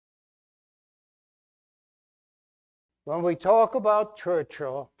When we talk about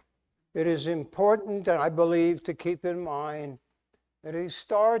Churchill, it is important, I believe, to keep in mind that he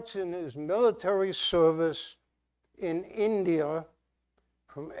starts in his military service in India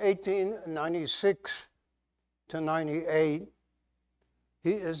from 1896 to 98.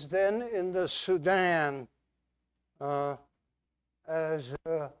 He is then in the Sudan as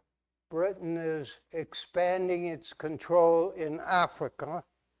Britain is expanding its control in Africa.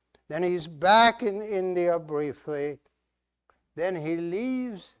 Then he's back in India briefly. Then he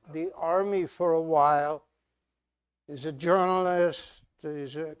leaves the army for a while. He's a journalist.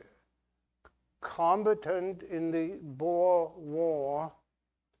 He's a combatant in the Boer War.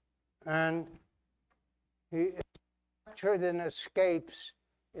 And he is captured and escapes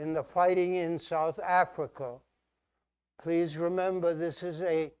in the fighting in South Africa. Please remember, this is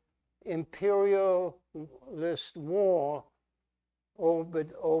an imperialist war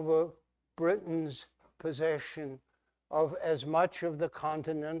over Britain's possession of as much of the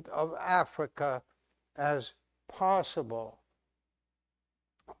continent of Africa as possible.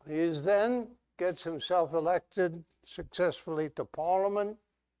 He then gets himself elected successfully to Parliament.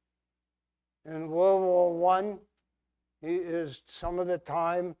 In World War I, he is some of the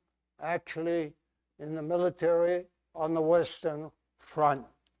time actually in the military on the Western Front.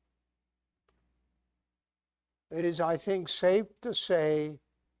 It is, I think, safe to say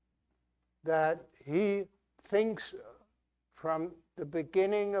that he thinks from the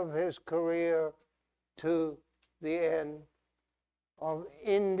beginning of his career to the end of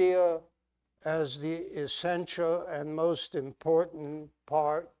India as the essential and most important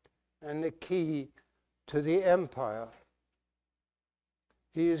part and the key to the empire.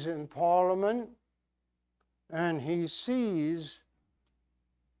 He is in Parliament and he sees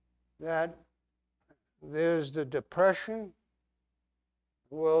that there's the Depression.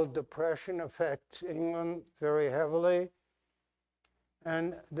 World Depression affects England very heavily,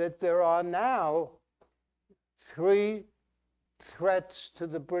 and that there are now three threats to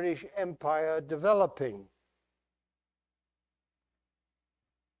the British Empire developing.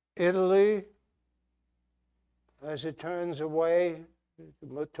 Italy, as it turns away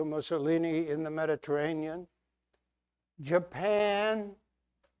to Mussolini in the Mediterranean. Japan,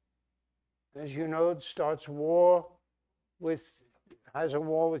 as you know, starts has a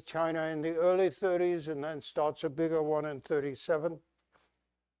war with China in the early 30s and then starts a bigger one in 37.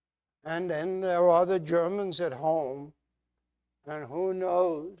 And then there are the Germans at home, and who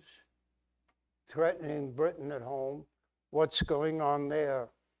knows, threatening Britain at home, what's going on there.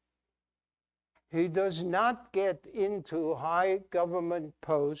 He does not get into high government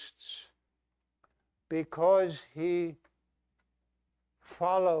posts because he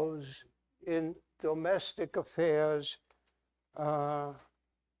follows in domestic affairs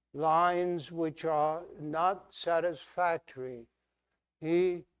lines which are not satisfactory.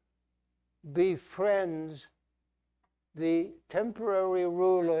 He befriends the temporary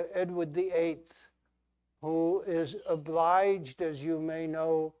ruler, Edward VIII, who is obliged, as you may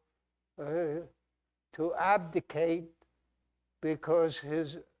know, to abdicate because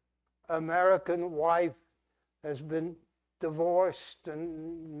his American wife has been divorced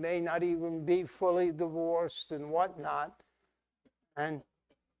and may not even be fully divorced and whatnot. And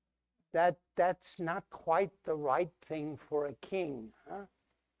that's not quite the right thing for a king. Huh?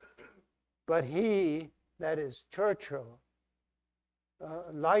 But he, that is Churchill,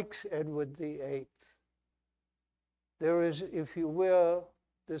 likes Edward VIII. There is, if you will,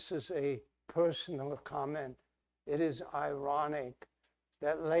 this is a personal comment, it is ironic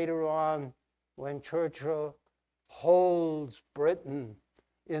that later on, when Churchill holds Britain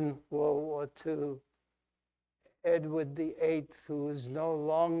in World War II, Edward VIII, who is no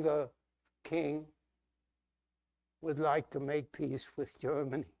longer king, would like to make peace with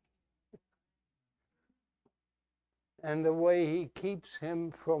Germany. And the way he keeps him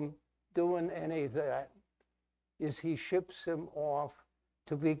from doing any of that is he ships him off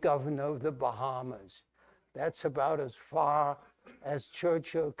to be governor of the Bahamas. That's about as far as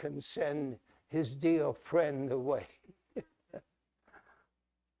Churchill can send his dear friend away.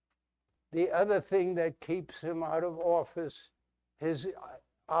 The other thing that keeps him out of office, his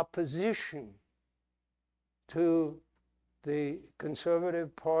opposition to the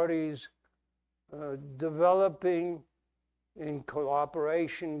Conservative Party's developing in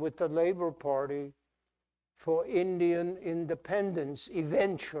cooperation with the Labour Party for Indian independence,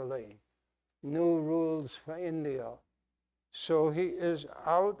 eventually, new rules for India. So he is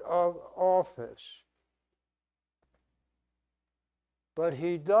out of office. But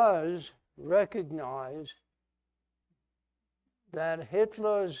he does recognize that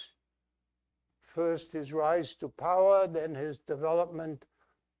Hitler's first his rise to power, then his development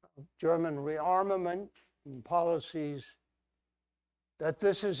of German rearmament and policies, that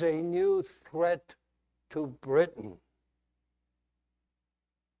this is a new threat to Britain.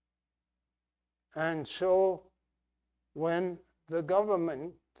 And so when the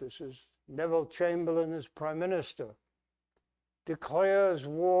government, this is Neville Chamberlain as Prime Minister, declares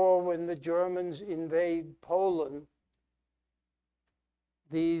war when the Germans invade Poland,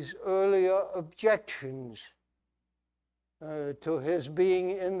 these earlier objections to his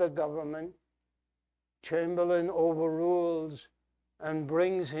being in the government, Chamberlain overrules and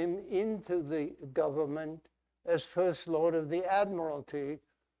brings him into the government as First Lord of the Admiralty,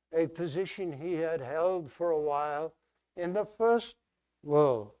 a position he had held for a while in the First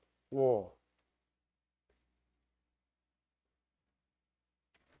World War.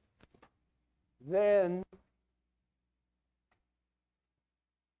 Then,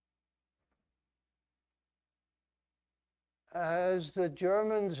 as the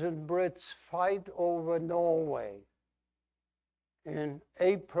Germans and Brits fight over Norway in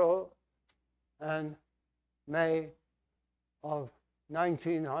April and May of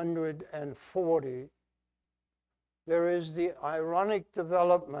 1940, there is the ironic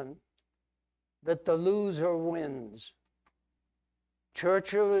development that the loser wins.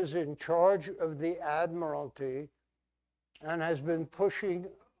 Churchill is in charge of the Admiralty and has been pushing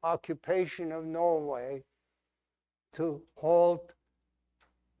occupation of Norway to halt,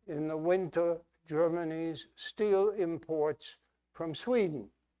 in the winter, Germany's steel imports from Sweden.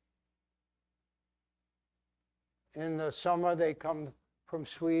 In the summer, they come from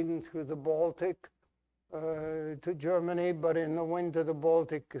Sweden through the Baltic to Germany, but in the winter, the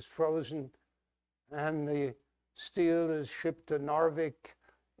Baltic is frozen and the steel is shipped to Narvik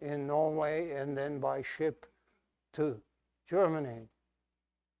in Norway and then by ship to Germany.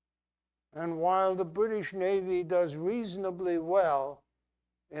 And while the British Navy does reasonably well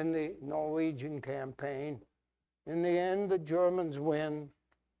in the Norwegian campaign, in the end, the Germans win.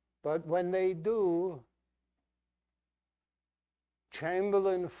 But when they do,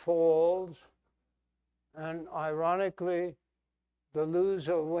 Chamberlain falls, and ironically, the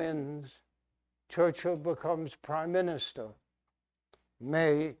loser wins. Churchill becomes Prime Minister,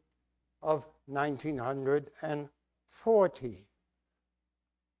 May of 1940.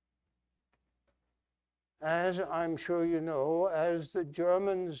 As I'm sure you know, as the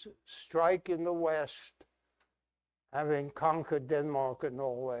Germans strike in the West, having conquered Denmark and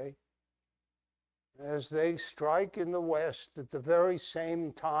Norway, as they strike in the West at the very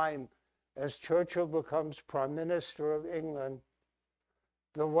same time as Churchill becomes Prime Minister of England,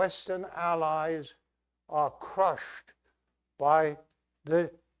 the Western Allies are crushed by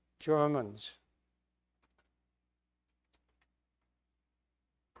the Germans.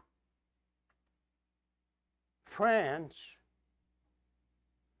 France,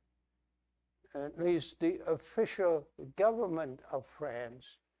 at least the official government of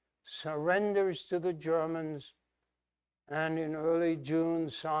France, surrenders to the Germans and in early June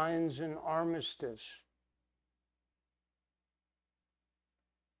signs an armistice.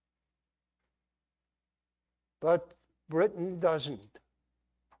 But Britain doesn't.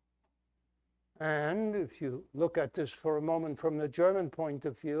 And if you look at this for a moment from the German point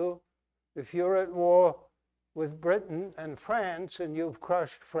of view, if you're at war with Britain and France and you've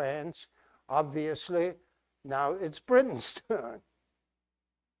crushed France, obviously now it's Britain's turn.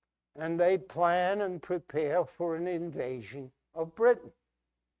 And they plan and prepare for an invasion of Britain.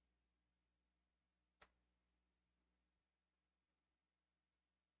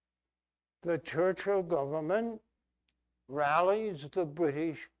 The Churchill government rallies the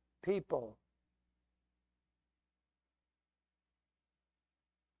British people.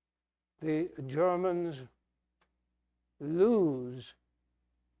 The Germans lose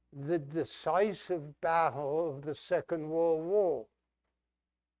the decisive battle of the Second World War.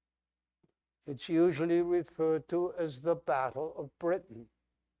 It's usually referred to as the Battle of Britain.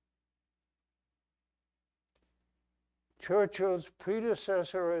 Churchill's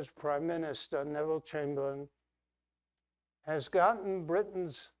predecessor as Prime Minister, Neville Chamberlain, has gotten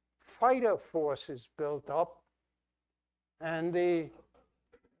Britain's fighter forces built up and the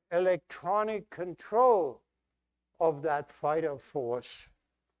electronic control of that fighter force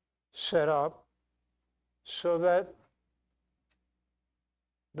set up so that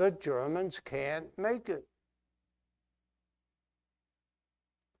the Germans can't make it.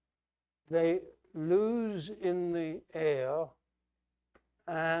 They lose in the air,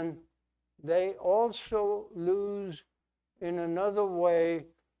 and they also lose in another way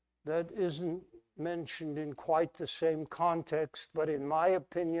that isn't mentioned in quite the same context, but in my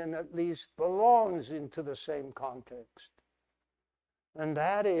opinion at least belongs into the same context. And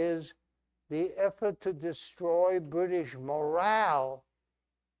that is the effort to destroy British morale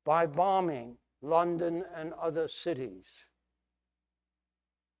by bombing London and other cities.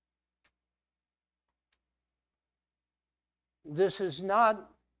 This is not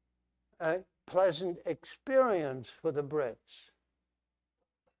a pleasant experience for the Brits.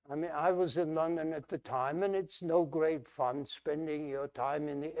 I mean, I was in London at the time, and it's no great fun spending your time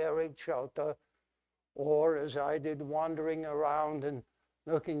in the air raid shelter, or as I did, wandering around and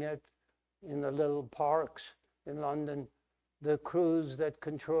looking at, in the little parks in London, the crews that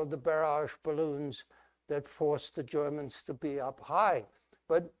controlled the barrage balloons that forced the Germans to be up high.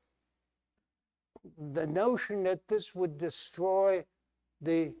 But the notion that this would destroy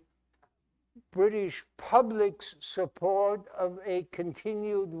the British public's support of a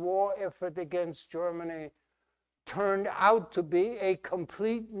continued war effort against Germany turned out to be a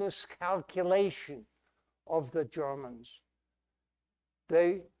complete miscalculation of the Germans.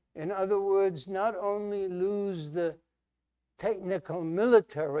 They, in other words, not only lose the technical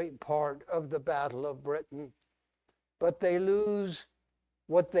military part of the Battle of Britain, but they lose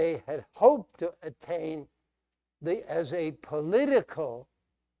what they had hoped to attain as a political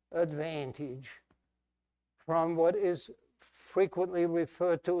advantage from what is frequently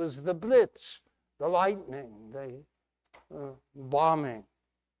referred to as the Blitz, the lightning, the bombing.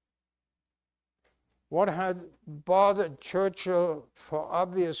 What had bothered Churchill for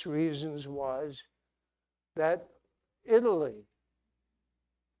obvious reasons was that Italy,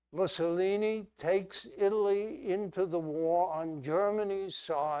 Mussolini takes Italy into the war on Germany's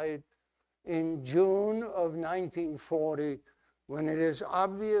side in June of 1940, when it is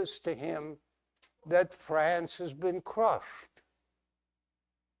obvious to him that France has been crushed.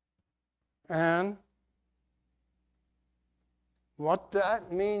 And what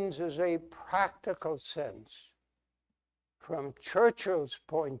that means is a practical sense, from Churchill's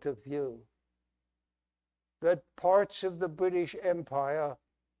point of view, that parts of the British Empire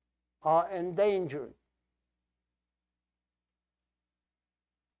are endangered.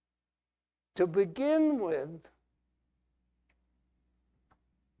 To begin with,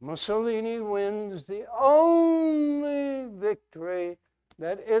 Mussolini wins the only victory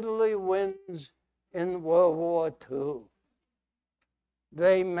that Italy wins in World War II.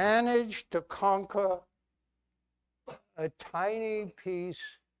 They managed to conquer a tiny piece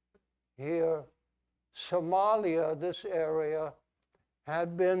here. Somalia, this area,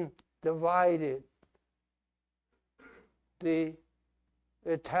 had been divided. The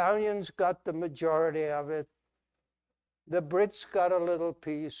Italians got the majority of it. The Brits got a little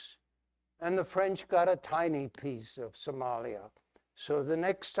piece, and the French got a tiny piece of Somalia. So the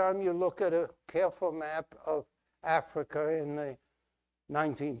next time you look at a careful map of Africa in the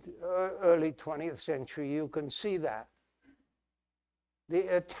early 20th century, you can see that.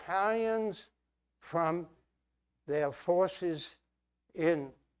 The Italians, from their forces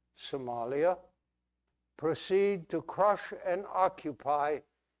in Somalia, proceed to crush and occupy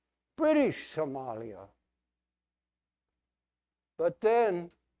British Somalia. But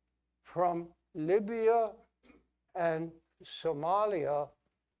then, from Libya and Somalia,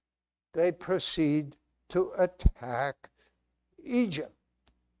 they proceed to attack Egypt.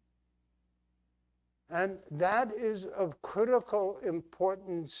 And that is of critical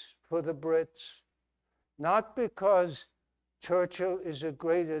importance for the Brits, not because Churchill is a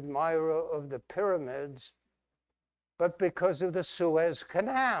great admirer of the pyramids, but because of the Suez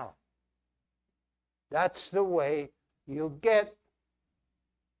Canal. That's the way you get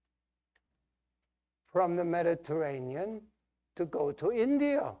from the Mediterranean to go to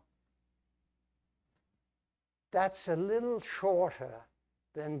India. That's a little shorter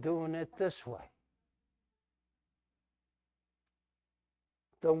than doing it this way.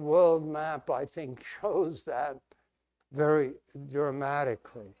 The world map, I think, shows that very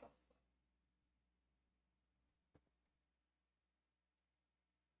dramatically.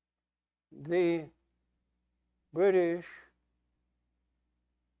 The British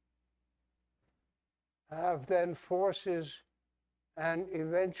have then forces and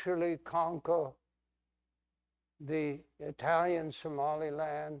eventually conquer the Italian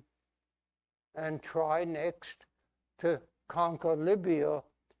Somaliland and try next to conquer Libya,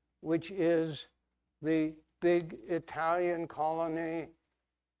 which is the big Italian colony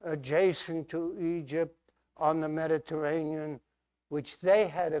adjacent to Egypt on the Mediterranean, which they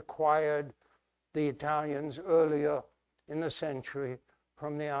had acquired, the Italians, earlier in the century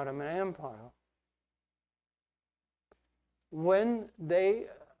from the Ottoman Empire. When they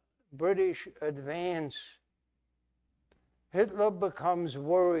British advance, Hitler becomes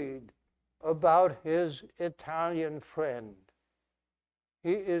worried about his Italian friend.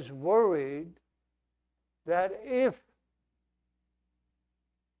 He is worried that if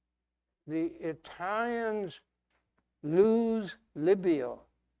the Italians lose Libya,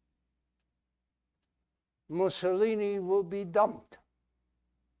 Mussolini will be dumped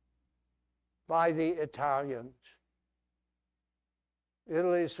by the Italians.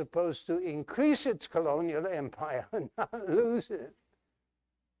 Italy is supposed to increase its colonial empire and not lose it.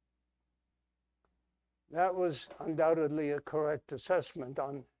 That was undoubtedly a correct assessment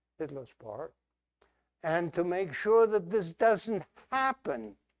on Hitler's part. And to make sure that this doesn't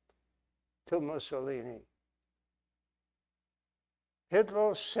happen to Mussolini,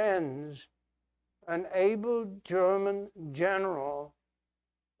 Hitler sends an able German general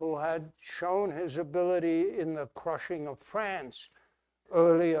who had shown his ability in the crushing of France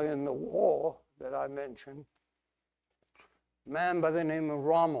earlier in the war that I mentioned, a man by the name of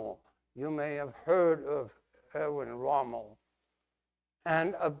Rommel. You may have heard of Erwin Rommel,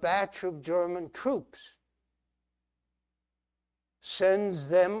 and a batch of German troops, sends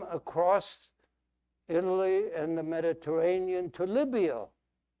them across Italy and the Mediterranean to Libya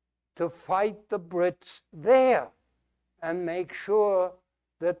to fight the Brits there and make sure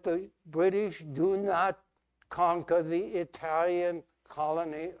that the British do not conquer the Italian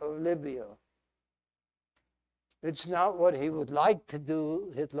colony of Libya. It's not what he would like to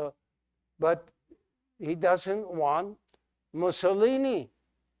do, Hitler, but he doesn't want Mussolini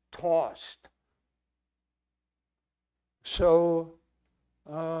tossed. So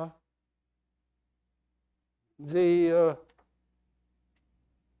the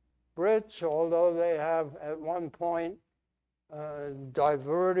Brits, although they have at one point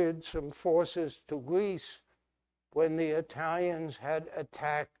diverted some forces to Greece when the Italians had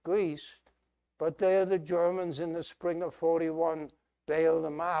attacked Greece, but there the Germans in the spring of '41 bailed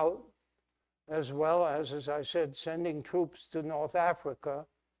them out, as well as I said, sending troops to North Africa.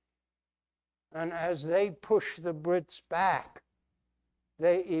 And as they push the Brits back,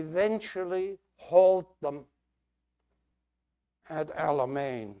 they eventually halt them at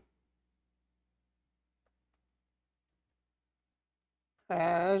Alamein.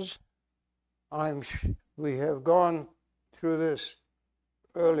 As we have gone through this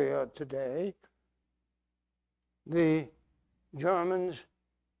earlier today, the Germans,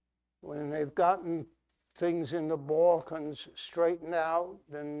 when they've gotten things in the Balkans straightened out,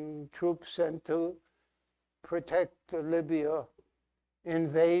 then troops sent to protect Libya,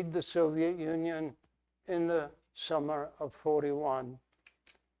 invade the Soviet Union in the summer of '41.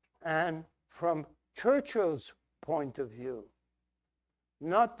 And from Churchill's point of view,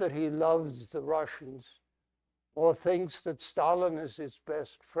 not that he loves the Russians or thinks that Stalin is his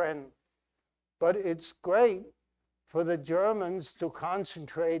best friend, but it's great for the Germans to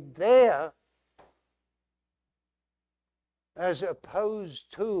concentrate there as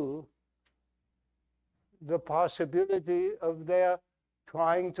opposed to the possibility of their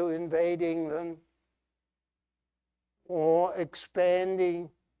trying to invade England or expanding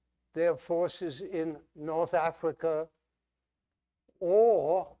their forces in North Africa,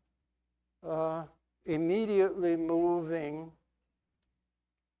 or immediately moving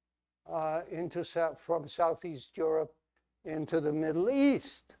from Southeast Europe into the Middle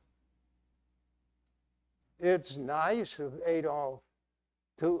East. It's nice of Adolf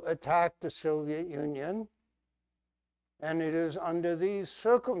to attack the Soviet Union, and it is under these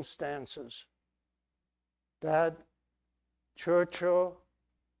circumstances that Churchill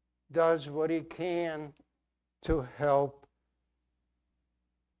does what he can to help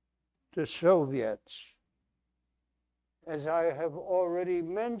the Soviets. As I have already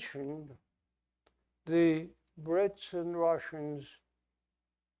mentioned, the Brits and Russians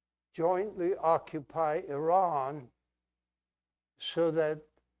jointly occupy Iran, so that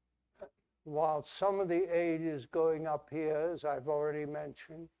while some of the aid is going up here, as I've already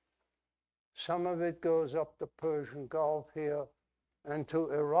mentioned, some of it goes up the Persian Gulf here and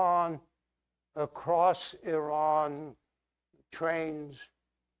to Iran, across Iran, trains,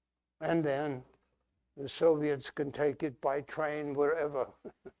 and then the Soviets can take it by train wherever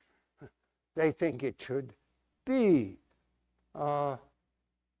they think it should be.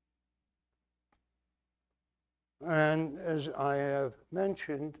 And as I have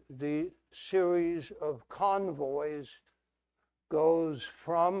mentioned, the series of convoys goes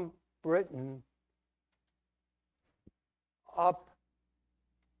from Britain up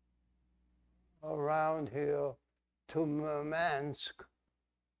around here to Murmansk,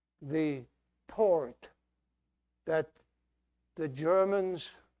 the port that the Germans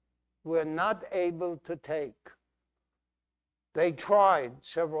were not able to take. They tried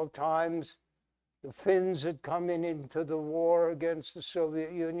several times. The Finns had come into the war against the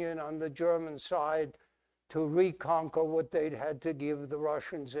Soviet Union on the German side to reconquer what they'd had to give the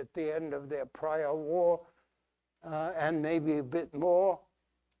Russians at the end of their prior war, and maybe a bit more.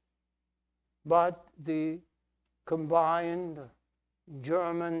 But the combined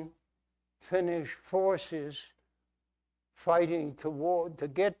German-Finnish forces fighting to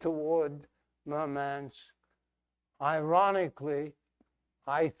get toward Murmansk, ironically,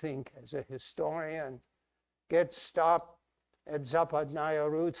 I think as a historian, get stopped at Zapadnaya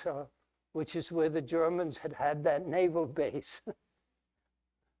Ruta, which is where the Germans had that naval base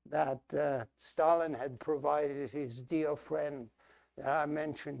that Stalin had provided his dear friend that I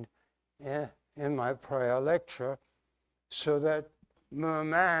mentioned in my prior lecture, so that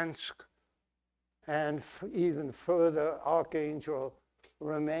Murmansk and even further Archangel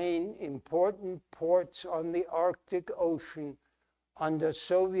remain important ports on the Arctic Ocean under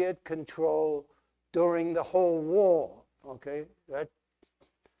Soviet control during the whole war. Okay, that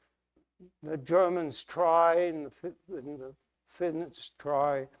the Germans try and the Finns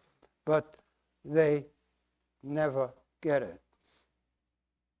try, but they never get it.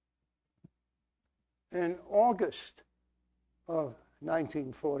 In August of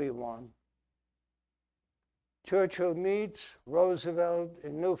 1941, Churchill meets Roosevelt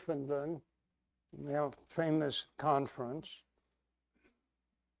in Newfoundland, in their famous conference,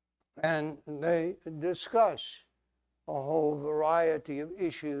 and they discuss a whole variety of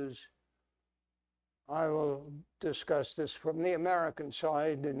issues. I will discuss this from the American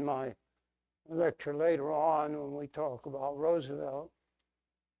side in my lecture later on when we talk about Roosevelt.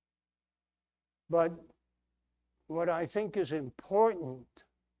 But what I think is important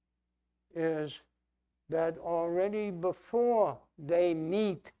is that already before they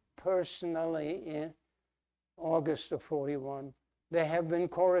meet personally in August of 41, they have been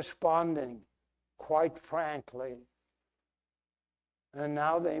corresponding, quite frankly. And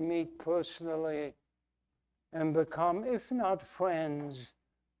now they meet personally and become, if not friends,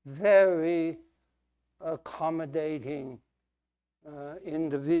 very accommodating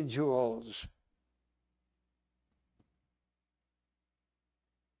individuals.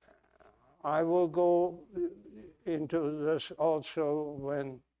 I will go into this also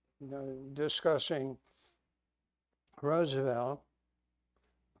when discussing Roosevelt,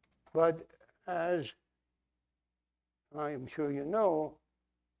 but as I'm sure you know,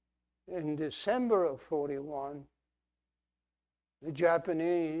 in December of 41, the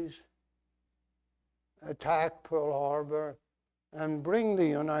Japanese attack Pearl Harbor and bring the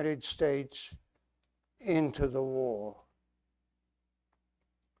United States into the war.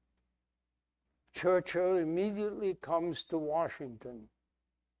 Churchill immediately comes to Washington,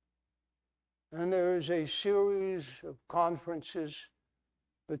 and there is a series of conferences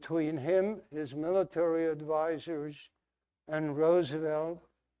between him, his military advisors, and Roosevelt's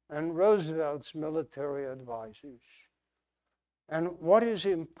military advisors. And what is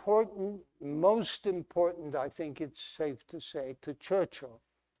important, most important, I think it's safe to say, to Churchill,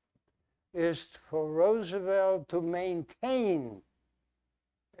 is for Roosevelt to maintain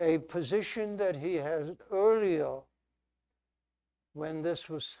a position that he had earlier, when this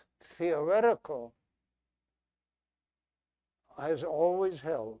was theoretical, has always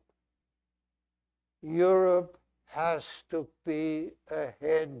held. Europe has to be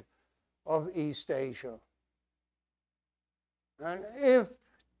ahead of East Asia. And if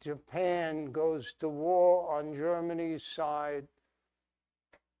Japan goes to war on Germany's side,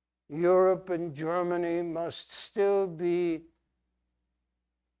 Europe and Germany must still be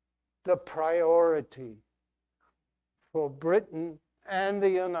the priority for Britain and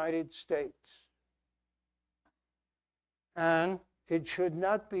the United States. And it should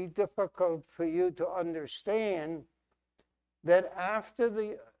not be difficult for you to understand that after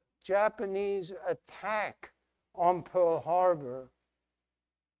the Japanese attack on Pearl Harbor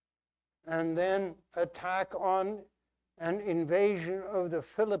and then attack on an invasion of the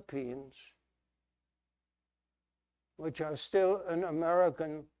Philippines, which are still an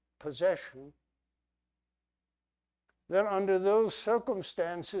American possession, that under those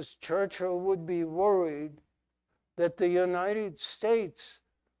circumstances, Churchill would be worried that the United States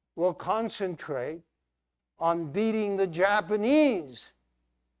will concentrate on beating the Japanese,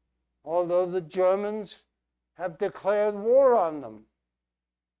 although the Germans have declared war on them.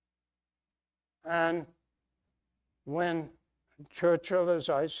 And when Churchill, as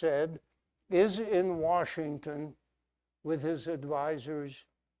I said, is in Washington with his advisors,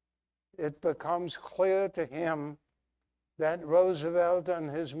 it becomes clear to him that Roosevelt and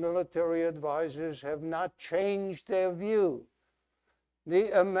his military advisors have not changed their view.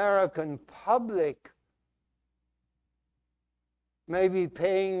 The American public may be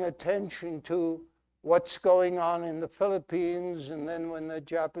paying attention to what's going on in the Philippines, and then when the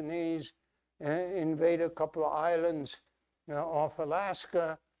Japanese invade a couple of islands off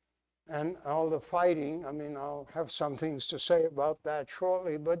Alaska and all the fighting. I mean, I'll have some things to say about that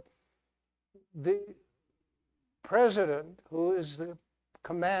shortly, but the president, who is the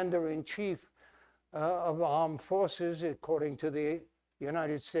commander-in-chief of armed forces, according to the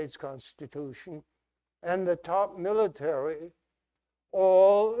United States Constitution, and the top military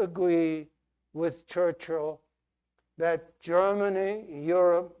all agree with Churchill that Germany,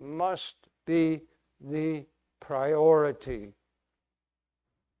 Europe must be the priority.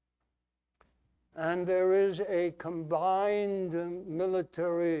 And there is a combined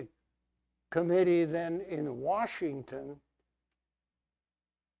military committee then in Washington,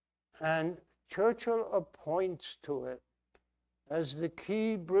 and Churchill appoints to it as the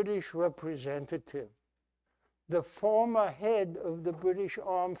key British representative the former head of the British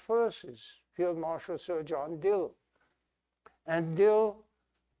Armed Forces, Field Marshal Sir John Dill. And Dill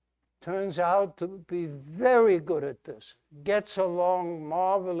turns out to be very good at this, gets along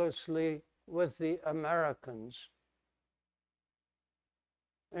marvelously with the Americans.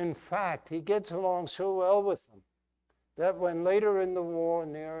 In fact, he gets along so well with them that when later in the war,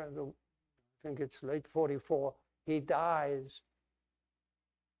 near the, I think it's late 44, he dies,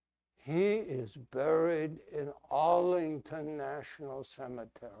 he is buried in Arlington National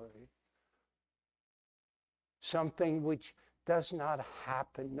Cemetery, something which does not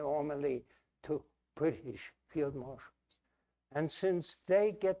happen normally to British field marshals. And since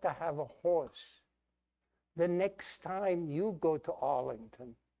they get to have a horse, the next time you go to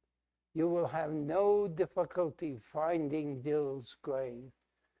Arlington, you will have no difficulty finding Dill's grave.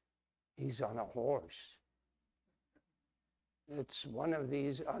 He's on a horse. It's one of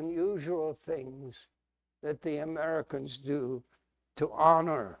these unusual things that the Americans do to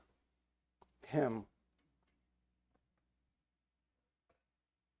honor him.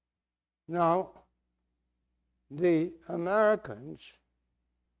 Now, the Americans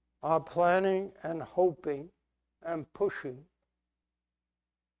are planning and hoping and pushing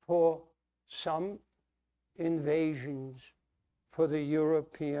for some invasions for the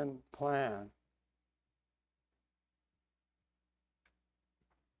European plan.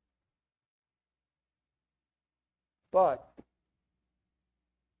 But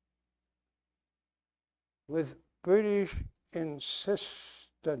with British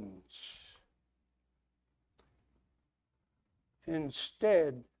insistence,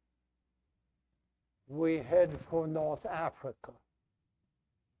 instead, we head for North Africa.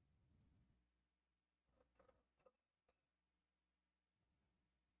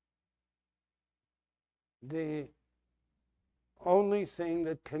 The only thing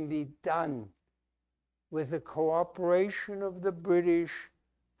that can be done with the cooperation of the British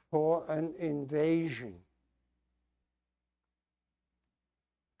for an invasion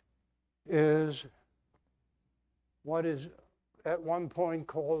is what is at one point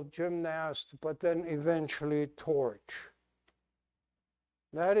called gymnast, but then eventually torch.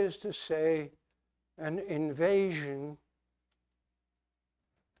 That is to say, an invasion.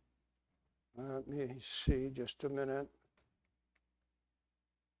 Let me see just a minute.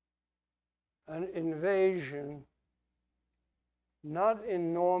 An invasion, not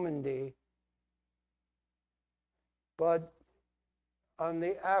in Normandy, but on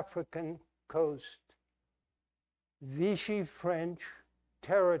the African coast, Vichy French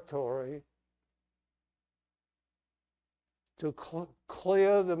territory, to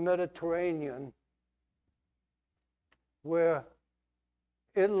clear the Mediterranean, where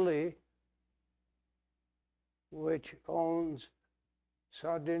Italy, which owns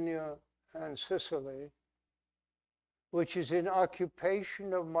Sardinia and Sicily, which is in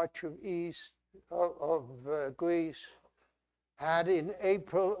occupation of much of Greece, had in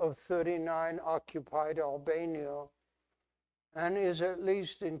April of 39 occupied Albania, and is at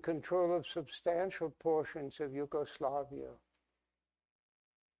least in control of substantial portions of Yugoslavia.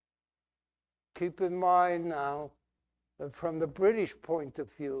 Keep in mind now that from the British point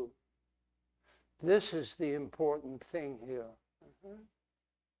of view, this is the important thing here.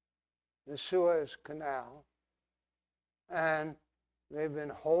 The Suez Canal, and they've been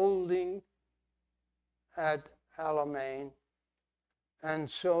holding at Alamein. And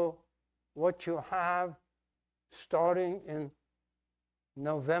so what you have starting in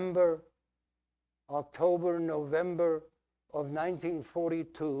October, November of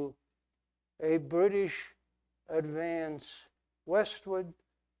 1942, a British advance westward,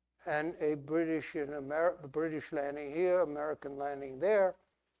 and a British landing here, American landing there,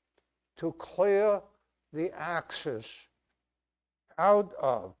 to clear the Axis out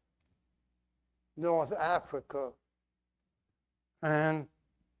of North Africa. And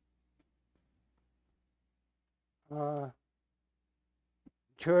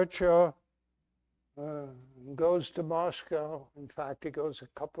Churchill goes to Moscow. In fact, he goes a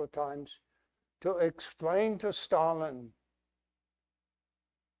couple of times to explain to Stalin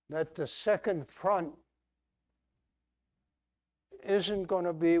that the second front isn't going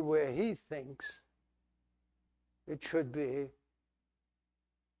to be where he thinks it should be.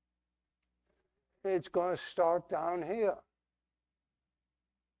 It's going to start down here.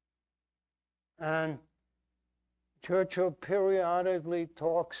 And Churchill periodically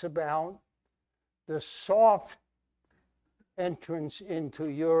talks about the soft entrance into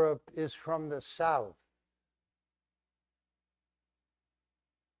Europe is from the south.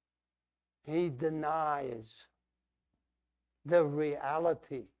 He denies the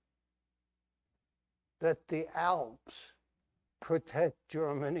reality that the Alps protect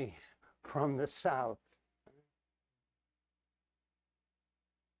Germany from the south.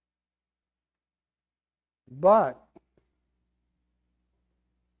 But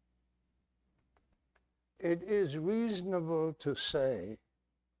it is reasonable to say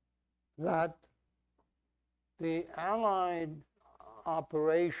that the Allied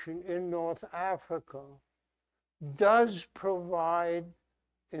operation in North Africa does provide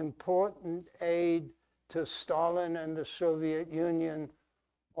important aid to Stalin and the Soviet Union,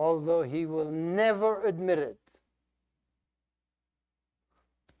 although he will never admit it.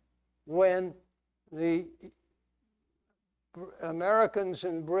 When the Americans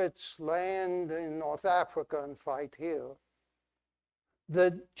and Brits land in North Africa and fight here,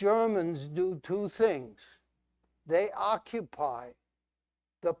 the Germans do two things. They occupy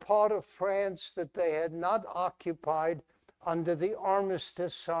the part of France that they had not occupied under the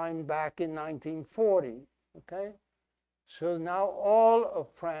armistice signed back in 1940, okay? So now all of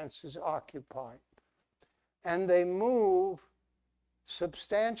France is occupied. And they move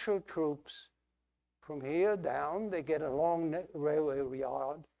substantial troops from here down. They get a long railway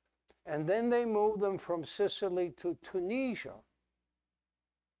yard, and then they move them from Sicily to Tunisia.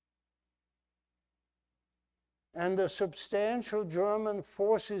 And the substantial German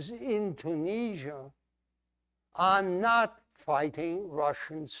forces in Tunisia are not fighting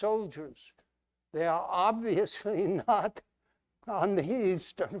Russian soldiers. They are obviously not on the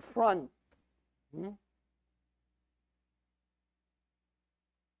Eastern Front.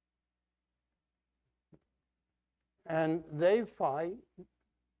 And they fight,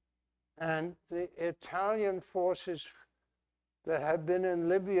 and the Italian forces that have been in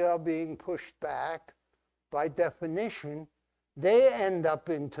Libya are being pushed back. By definition, they end up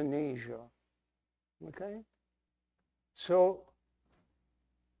in Tunisia, okay? So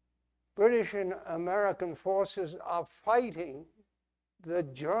British and American forces are fighting the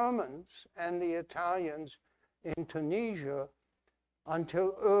Germans and the Italians in Tunisia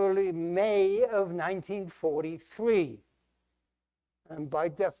until early May of 1943. And by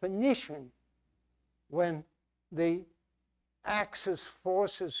definition, when the Axis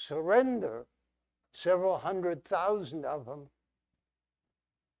forces surrender, several 100,000 of them,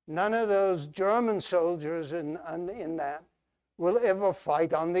 none of those German soldiers in that will ever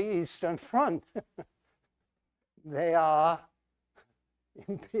fight on the Eastern Front. They are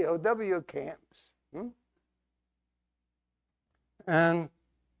in POW camps. And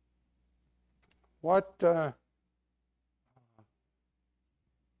what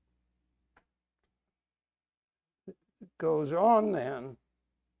goes on then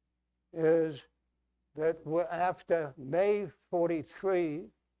is that after May 43,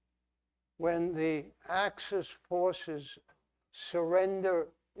 when the Axis forces surrender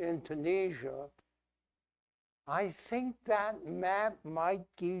in Tunisia, I think that map might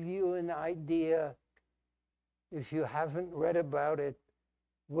give you an idea, if you haven't read about it,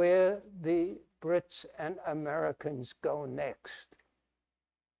 where the Brits and Americans go next.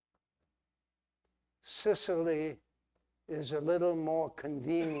 Sicily is a little more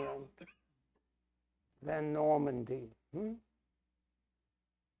convenient than Normandy.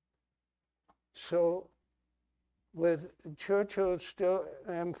 So with Churchill still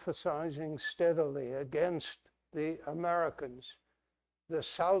emphasizing steadily against the Americans, the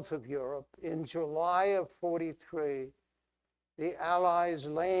south of Europe, in July of 43, the Allies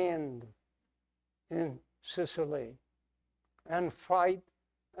land in Sicily and fight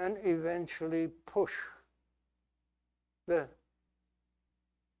and eventually push the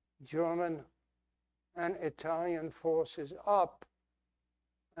German and Italian forces up,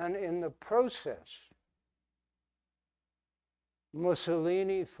 and in the process,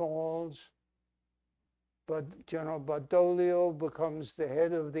 Mussolini falls, but General Badoglio becomes the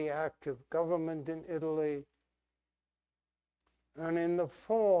head of the active government in Italy. And in the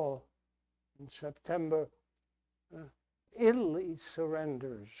fall, in September, Italy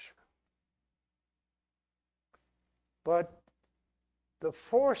surrenders. But the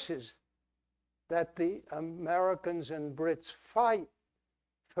forces that the Americans and Brits fight,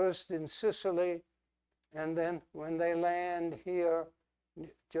 first in Sicily, and then when they land here,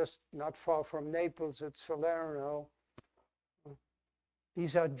 just not far from Naples at Salerno,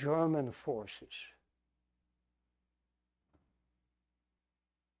 these are German forces.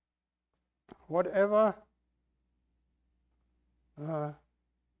 Whatever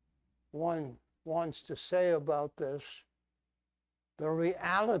one wants to say about this, the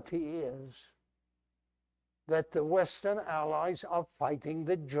reality is that the Western Allies are fighting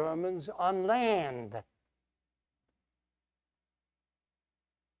the Germans on land.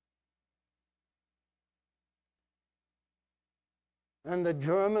 And the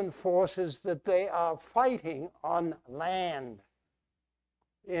German forces that they are fighting on land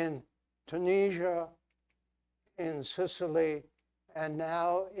in Tunisia, in Sicily, and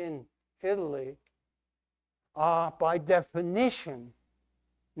now in Italy are by definition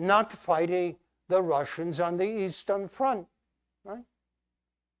not fighting the Russians on the Eastern Front, right?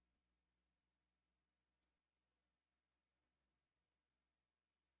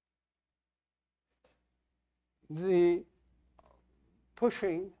 The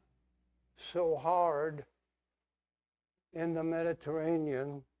pushing so hard in the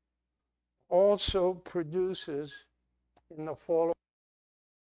Mediterranean also produces, in the fall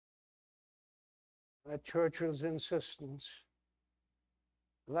at Churchill's insistence,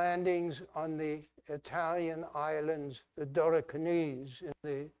 landings on the Italian islands, the Dodecanese in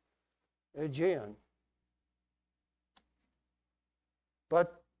the Aegean.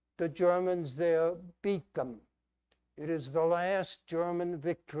 But the Germans there beat them. It is the last German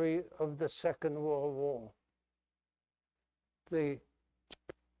victory of the Second World War.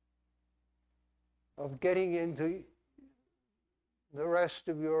 Of getting into the rest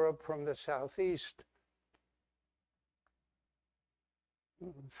of Europe from the southeast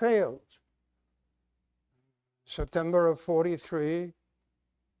failed. September of 43,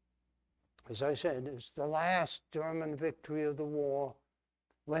 as I said, is the last German victory of the war,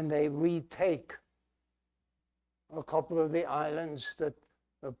 when they retake a couple of the islands that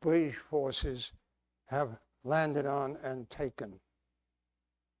the British forces have landed on and taken.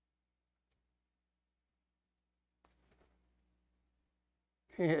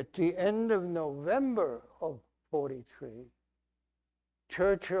 At the end of November of 43,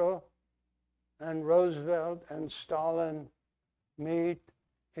 Churchill and Roosevelt and Stalin meet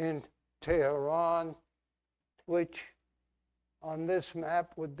in Tehran, which on this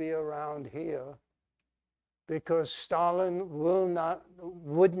map would be around here, because Stalin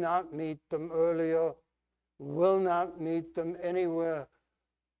would not meet them earlier, will not meet them anywhere.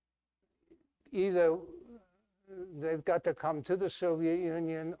 Either they've got to come to the Soviet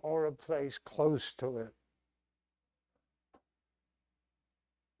Union or a place close to it.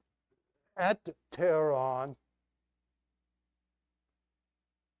 At Tehran,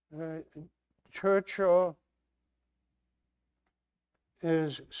 Churchill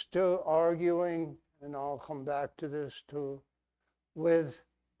is still arguing, and I'll come back to this too, with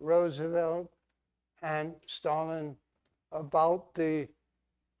Roosevelt and Stalin about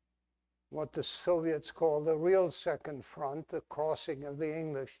what the Soviets call the real Second Front, the crossing of the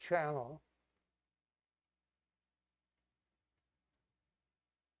English Channel.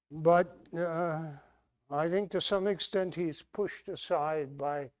 But I think to some extent he's pushed aside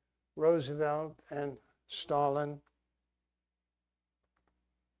by Roosevelt and Stalin.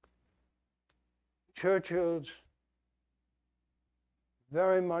 Churchill's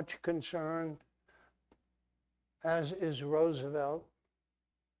very much concerned, as is Roosevelt,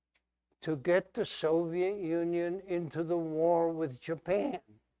 to get the Soviet Union into the war with Japan.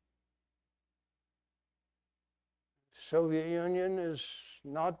 The Soviet Union is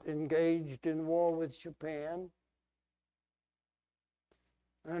not engaged in war with Japan,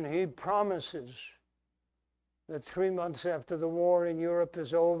 and he promises that 3 months after the war in Europe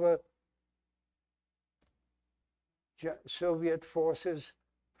is over, Soviet forces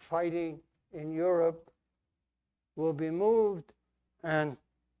fighting in Europe will be moved and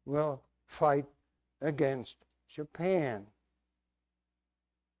will fight against Japan.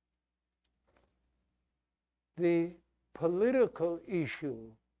 The political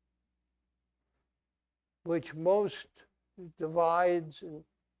issue which most divides and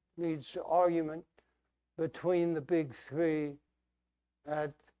leads to argument between the big three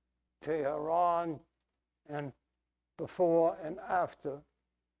at Tehran and before and after,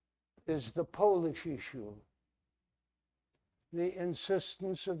 is the Polish issue. The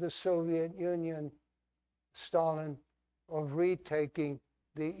insistence of the Soviet Union, Stalin, of retaking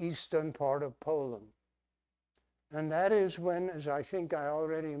the eastern part of Poland. And that is when, as I think I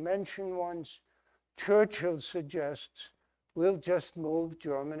already mentioned once, Churchill suggests we'll just move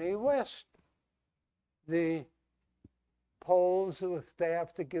Germany west. The Poles, if they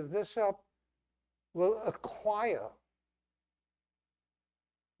have to give this up, will acquire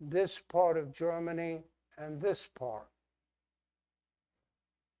this part of Germany and this part.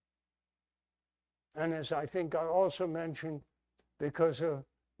 And as I think I also mentioned, because of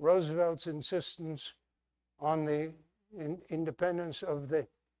Roosevelt's insistence on the independence of the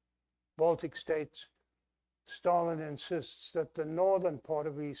Baltic states, Stalin insists that the northern part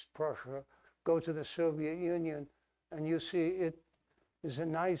of East Prussia go to the Soviet Union. And you see, it is a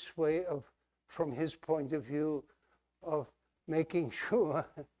nice way of, from his point of view, of making sure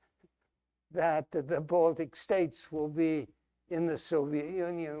that the Baltic states will be in the Soviet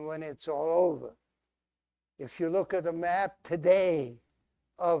Union when it's all over. If you look at a map today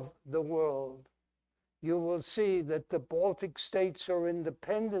of the world, you will see that the Baltic states are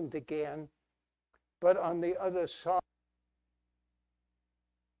independent again, but on the other side,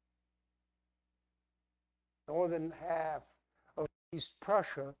 northern half of East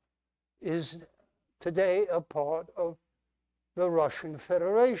Prussia is today a part of the Russian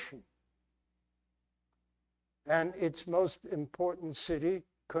Federation. And its most important city,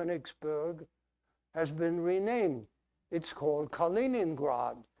 Königsberg, has been renamed. It's called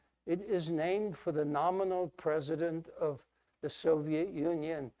Kaliningrad. It is named for the nominal president of the Soviet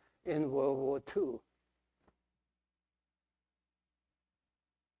Union in World War II.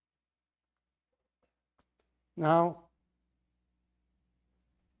 Now,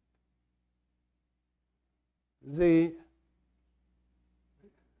 the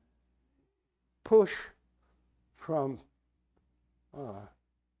push from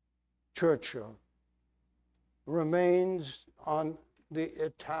Churchill remains on the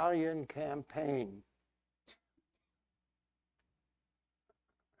Italian campaign.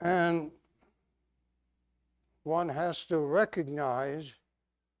 And one has to recognize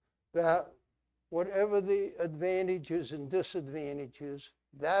that whatever the advantages and disadvantages,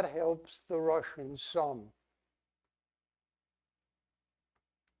 that helps the Russians some.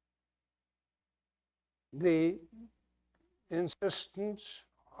 The insistence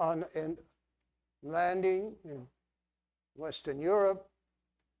on landing in Western Europe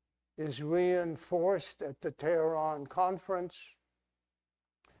is reinforced at the Tehran conference.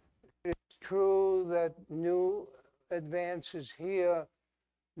 It's true that new advances here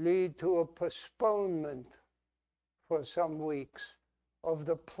lead to a postponement for some weeks of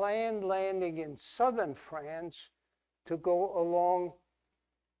the planned landing in southern France to go along,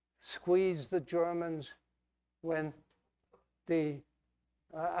 squeeze the Germans when the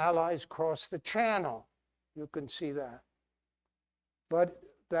Allies cross the Channel. You can see that. But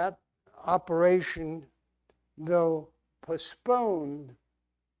that operation, though postponed,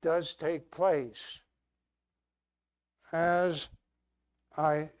 does take place. As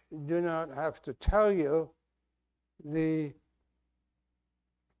I do not have to tell you, the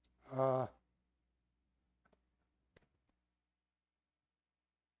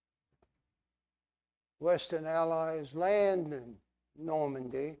Western Allies land in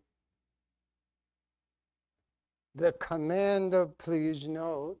Normandy. The commander, please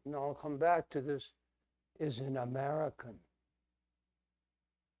note, and I'll come back to this, is an American,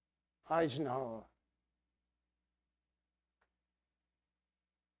 Eisenhower.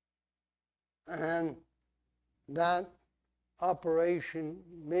 And that operation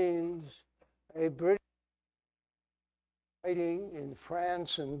means a British fighting in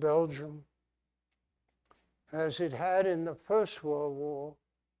France and Belgium, as it had in the First World War,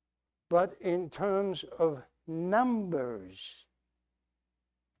 but in terms of numbers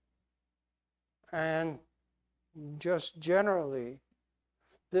and just generally,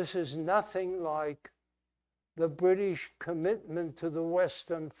 this is nothing like the British commitment to the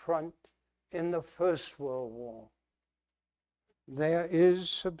Western Front in the First World War. There is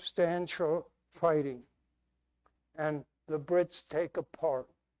substantial fighting, and the Brits take a part.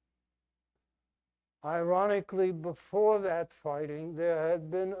 Ironically, before that fighting, there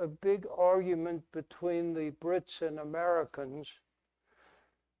had been a big argument between the Brits and Americans,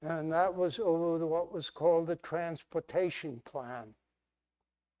 and that was over what was called the transportation plan,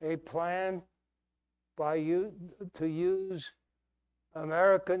 a plan to use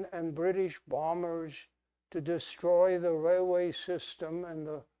American and British bombers to destroy the railway system and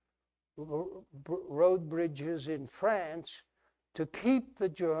the road bridges in France to keep the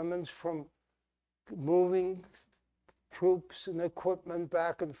Germans from moving troops and equipment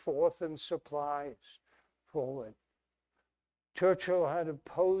back and forth and supplies forward. Churchill had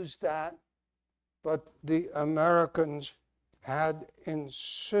opposed that, but the Americans had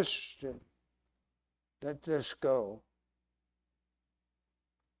insisted that this go.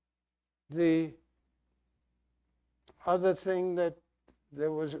 The other thing that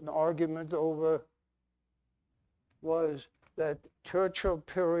there was an argument over was that Churchill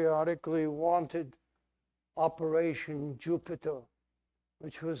periodically wanted Operation Jupiter,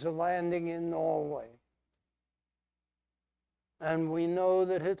 which was a landing in Norway. And we know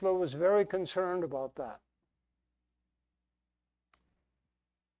that Hitler was very concerned about that.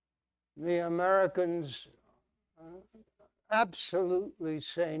 The Americans absolutely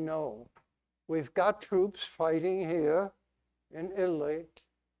say no. We've got troops fighting here in Italy.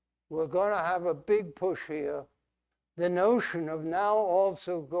 We're going to have a big push here. The notion of now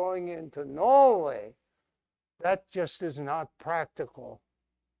also going into Norway, that just is not practical.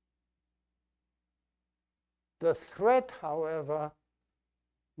 The threat, however,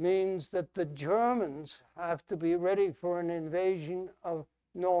 means that the Germans have to be ready for an invasion of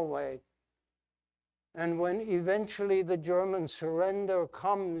Norway. And when eventually the German surrender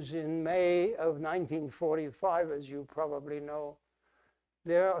comes in May of 1945, as you probably know,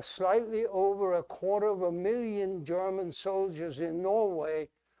 there are slightly over 250,000 German soldiers in Norway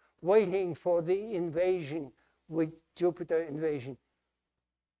waiting for the invasion, Jupiter invasion,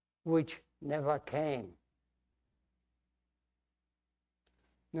 which never came.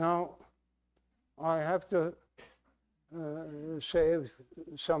 Now, I have to say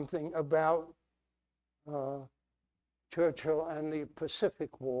something about Churchill and the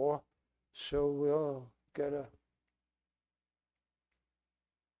Pacific War, so we'll get a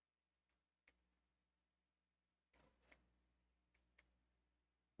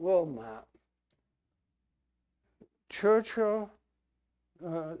world map. Churchill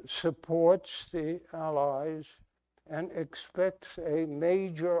supports the Allies and expects a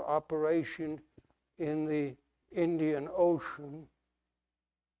major operation in the Indian Ocean,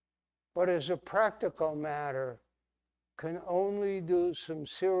 but as a practical matter, can only do some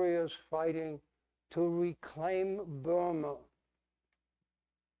serious fighting to reclaim Burma.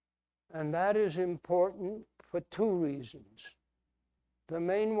 And that is important for two reasons. The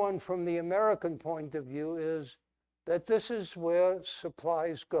main one from the American point of view is that this is where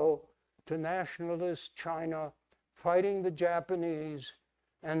supplies go to nationalist China, fighting the Japanese,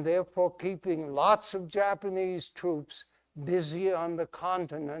 and therefore keeping lots of Japanese troops busy on the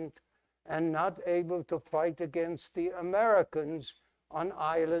continent and not able to fight against the Americans on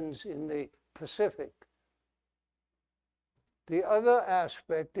islands in the Pacific. The other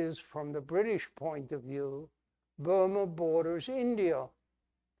aspect is, from the British point of view, Burma borders India.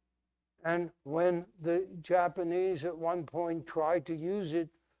 And when the Japanese at one point tried to use it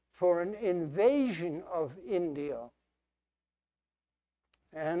for an invasion of India,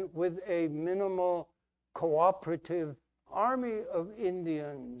 and with a minimal cooperative army of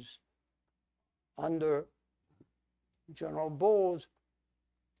Indians under General Bose,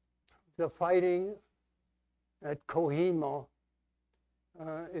 the fighting at Kohima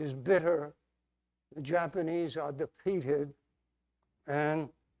is bitter. The Japanese are defeated, and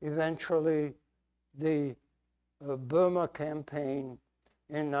eventually the Burma campaign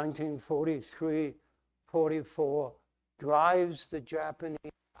in 1943-44 drives the Japanese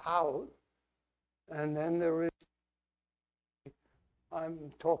out, and then there is,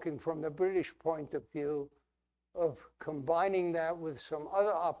 I'm talking from the British point of view, of combining that with some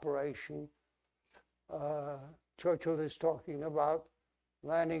other operation. Churchill is talking about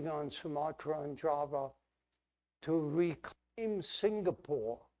landing on Sumatra and Java to reclaim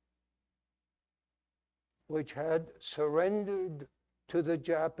Singapore, which had surrendered to the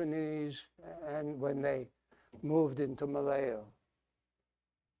Japanese and when they moved into Malaya.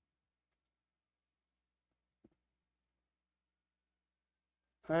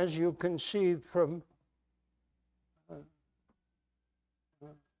 As you can see from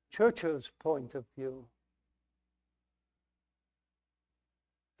Churchill's point of view,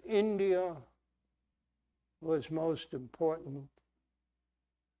 India was most important.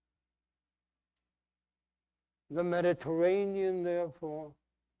 The Mediterranean, therefore,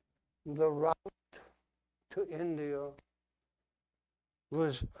 the route to India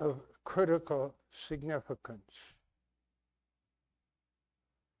was of critical significance.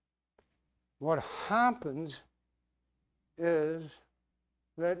 What happens is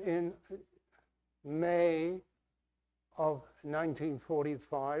that in May of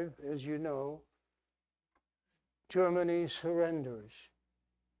 1945, as you know, Germany surrenders.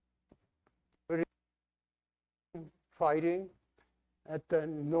 Fighting at the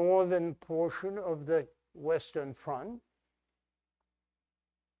northern portion of the Western Front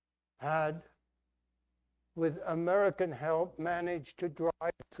had, with American help, managed to drive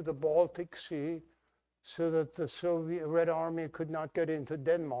to the Baltic Sea so that the Soviet Red Army could not get into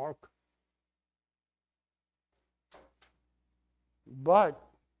Denmark. But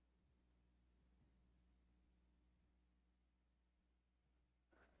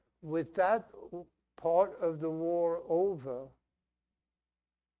with that part of the war over,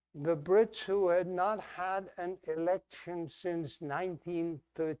 the Brits, who had not had an election since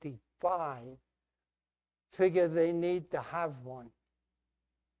 1935, figure they need to have one.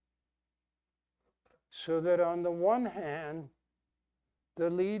 So that on the one hand, the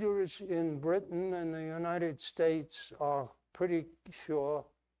leaders in Britain and the United States are pretty sure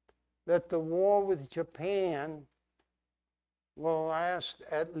that the war with Japan will last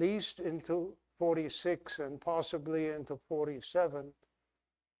at least into 46 and possibly into 47.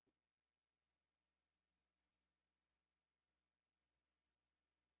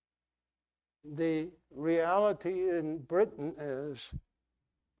 The reality in Britain is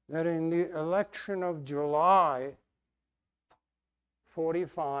that in the election of July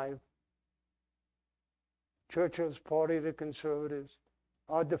 45, Churchill's party, the Conservatives,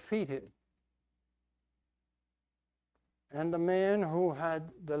 are defeated. And the man who had,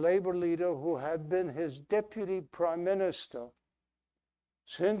 the Labour leader who had been his deputy prime minister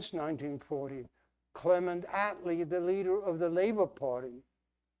since 1940, Clement Attlee, the leader of the Labour Party,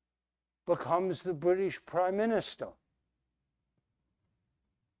 becomes the British prime minister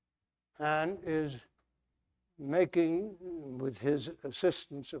and is making, with his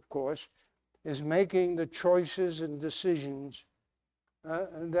assistance of course, is making the choices and decisions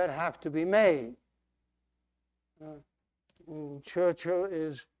that have to be made. Churchill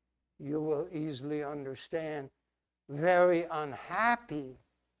is, you will easily understand, very unhappy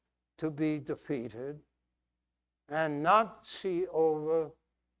to be defeated and not see over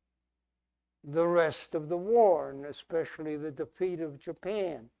the rest of the war, and especially the defeat of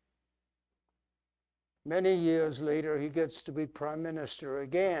Japan. Many years later, he gets to be prime minister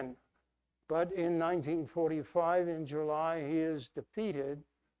again. But in 1945, in July, he is defeated,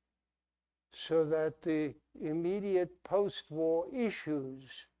 so that the immediate post-war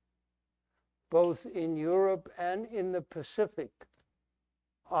issues, both in Europe and in the Pacific,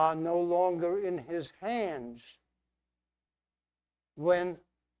 are no longer in his hands. When,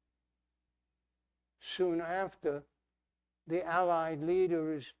 soon after, the Allied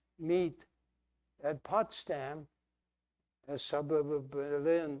leaders meet at Potsdam, a suburb of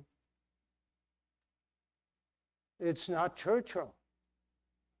Berlin, it's not Churchill.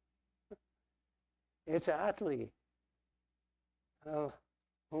 It's Attlee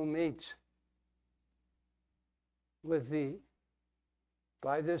who meets with the,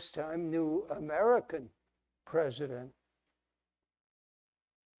 by this time, new American president,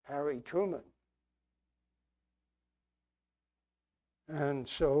 Harry Truman. And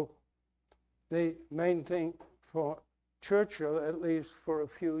so the main thing for Churchill, at least for a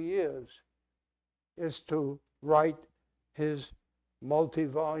few years, is to write his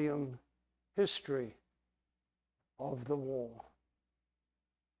multi-volume history of the war,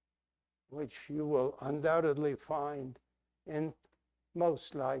 which you will undoubtedly find in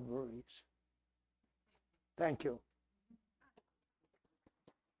most libraries. Thank you.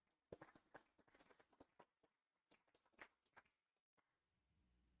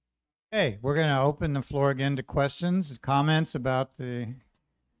 Okay, we're going to open the floor again to questions, comments about the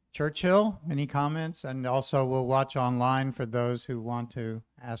Churchill. Any comments? And also we'll watch online for those who want to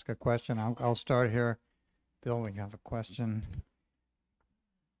ask a question. I'll start here. Bill, we have a question.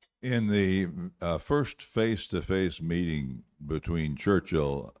 In the first face-to-face meeting between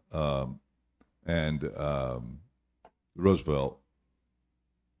Churchill and Roosevelt,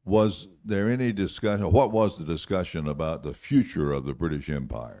 was there any discussion? What was the discussion about the future of the British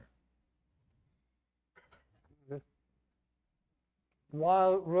Empire?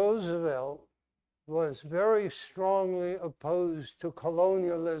 While Roosevelt was very strongly opposed to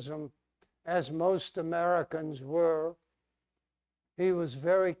colonialism, as most Americans were, he was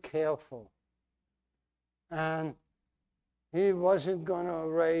very careful. And he wasn't going to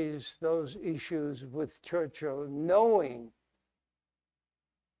raise those issues with Churchill, knowing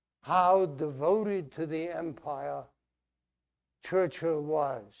how devoted to the empire Churchill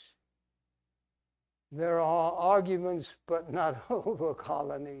was. there are arguments, but not over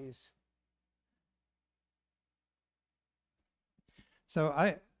colonies.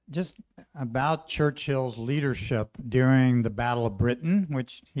 So just about Churchill's leadership during the Battle of Britain,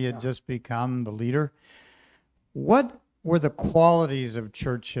 which he had just become the leader. What were the qualities of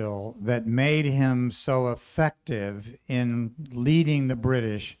Churchill that made him so effective in leading the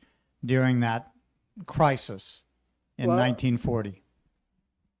British during that crisis in 1940?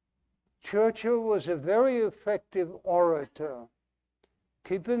 Churchill was a very effective orator.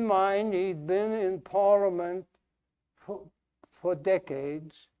 Keep in mind, he'd been in Parliament for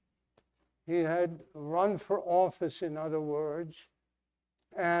decades. He had run for office, in other words,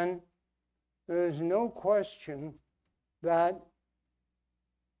 and there's no question that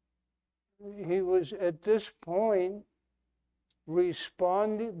he was at this point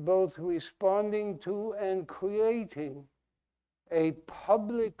both responding to and creating a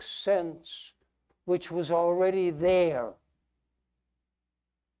public sense which was already there.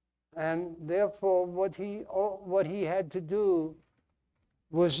 And therefore, what he had to do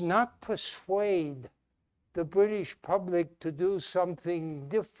was not persuade the British public to do something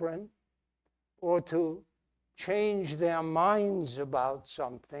different or to change their minds about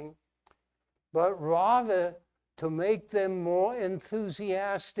something, but rather to make them more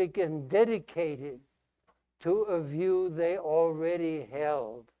enthusiastic and dedicated to a view they already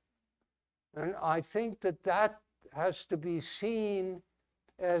held. And I think that that has to be seen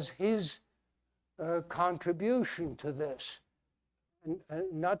as his contribution to this.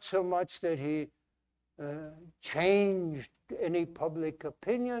 And not so much that he changed any public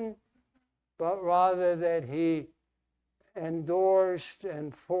opinion, but rather that he endorsed,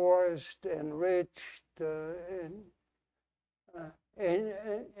 enforced, enriched,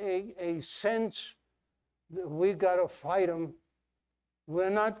 a sense that we got to fight them. We're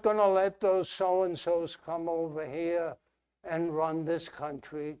not going to let those so-and-sos come over here and run this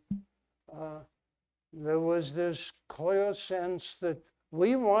country. There was this clear sense that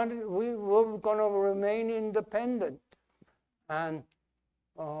we were going to remain independent. And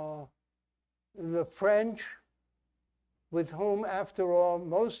the French, with whom, after all,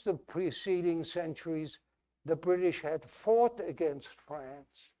 most of preceding centuries, the British had fought against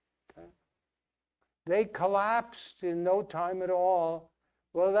France. Okay? They collapsed in no time at all.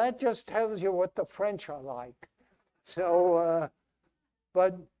 Well, that just tells you what the French are like. So,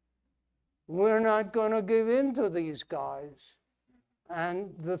 but we're not going to give in to these guys.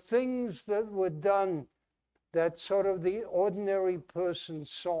 And the things that were done that sort of the ordinary person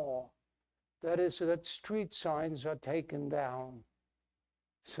saw, that is, that street signs are taken down.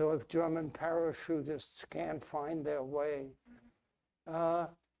 So if German parachutists can't find their way,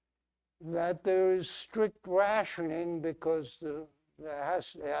 that there is strict rationing because there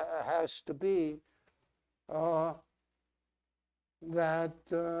has to be, that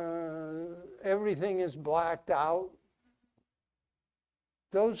everything is blacked out.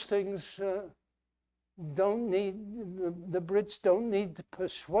 Those things don't need, the Brits don't need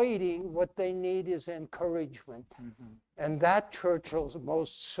persuading. What they need is encouragement. Mm-hmm. And that Churchill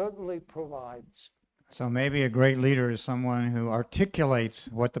most certainly provides. So maybe a great leader is someone who articulates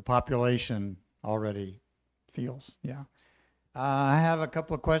what the population already feels. Yeah. I have a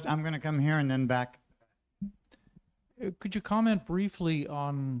couple of questions. I'm going to come here and then back. Could you comment briefly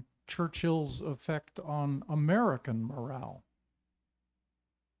on Churchill's effect on American morale?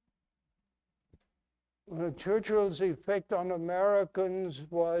 Well, Churchill's effect on Americans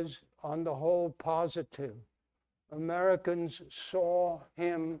was, on the whole, positive. Americans saw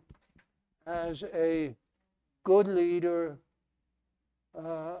him as a good leader,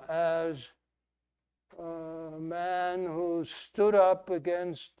 as a man who stood up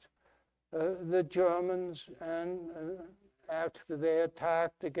against the Germans and after they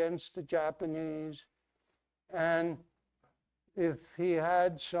attacked against the Japanese. And if he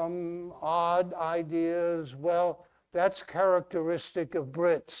had some odd ideas, well, that's characteristic of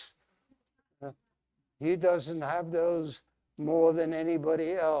Brits. He doesn't have those more than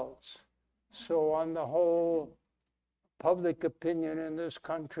anybody else. So on the whole, public opinion in this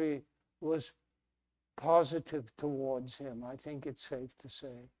country was positive towards him. I think it's safe to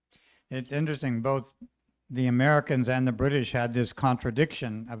say. It's interesting, both the Americans and the British had this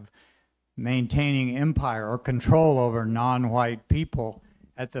contradiction of maintaining empire or control over non-white people.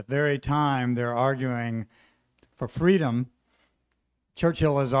 At the very time they're arguing for freedom,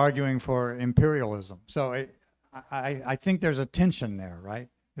 Churchill is arguing for imperialism. So I think there's a tension there, right?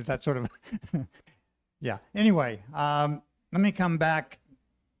 Is that sort of, yeah. Anyway, let me come back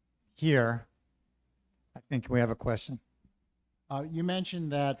here. I think we have a question. You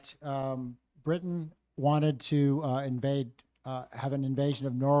mentioned that Britain wanted to have an invasion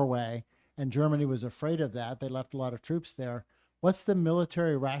of Norway, and Germany was afraid of that. They left a lot of troops there. What's the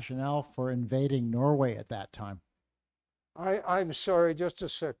military rationale for invading Norway at that time? I'm sorry, just a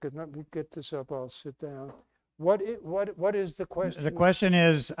second. Let me get this up. I'll sit down. What is the question? The question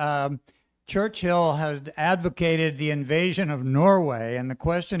is, Churchill has advocated the invasion of Norway, and the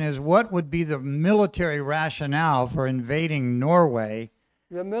question is, what would be the military rationale for invading Norway?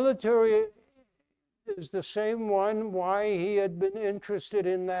 The military is the same one why he had been interested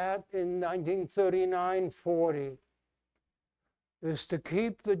in that in 1939-40, is to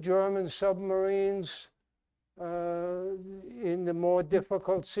keep the German submarines in the more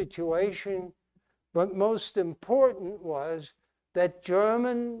difficult situation. But most important was that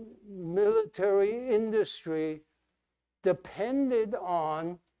German military industry depended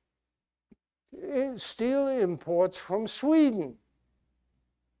on steel imports from Sweden.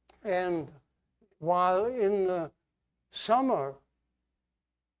 And while in the summer,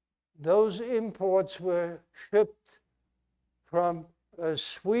 those imports were shipped from a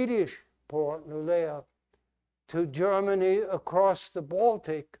Swedish port, Luleå, to Germany across the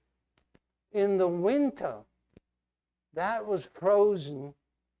Baltic, in the winter, that was frozen,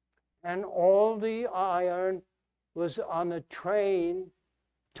 and all the iron was on a train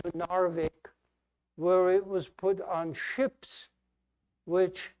to Narvik, where it was put on ships,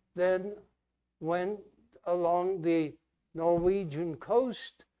 which then went along the Norwegian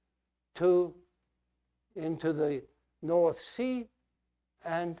coast into the North Sea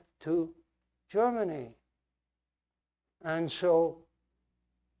and to Germany. And so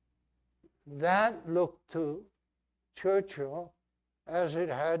that looked to Churchill, as it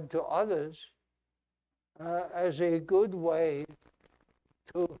had to others, as a good way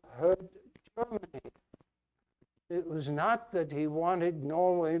to hurt Germany. It was not that he wanted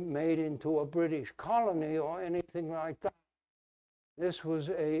Norway made into a British colony or anything like that. This was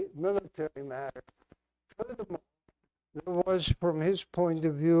a military matter. Furthermore, there was, from his point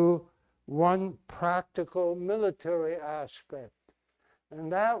of view, one practical military aspect,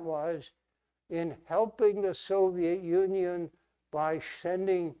 and that was in helping the Soviet Union by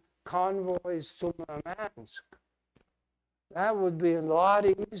sending convoys to Murmansk. That would be a lot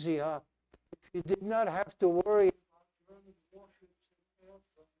easier if you did not have to worry about German warships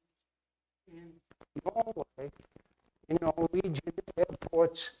and airplanes in Norway, in Norwegian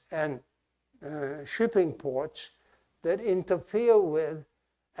airports and shipping ports that interfere with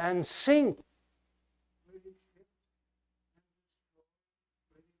and sink British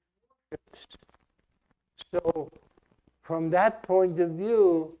ships. So from that point of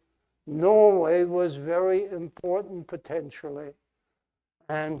view, Norway was very important potentially.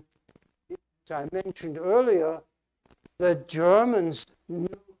 And as I mentioned earlier, the Germans knew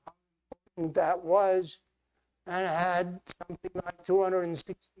how important that was and had something like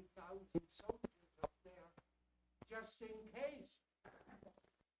 260,000 soldiers up there just in case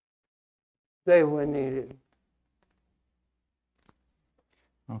they were needed.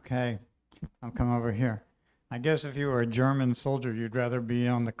 Okay, I'll come over here. I guess if you were a German soldier, you'd rather be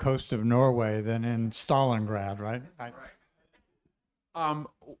on the coast of Norway than in Stalingrad, right?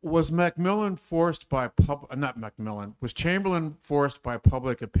 Was Macmillan forced by not Macmillan, was Chamberlain forced by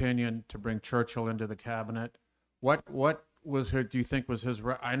public opinion to bring Churchill into the cabinet? What was do you think was his,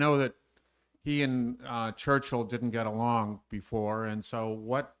 I know that he and Churchill didn't get along before, and so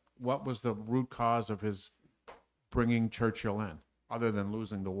what was the root cause of his bringing Churchill in, other than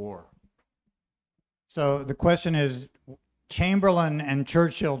losing the war? So the question is, Chamberlain and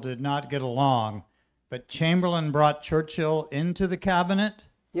Churchill did not get along, but Chamberlain brought Churchill into the cabinet?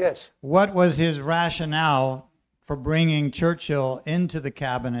 Yes. What was his rationale for bringing Churchill into the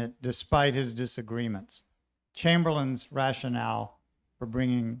cabinet despite his disagreements? Chamberlain's rationale for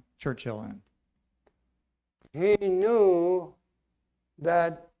bringing Churchill in. He knew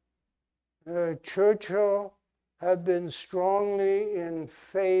that Churchill had been strongly in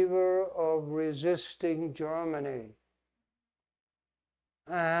favor of resisting Germany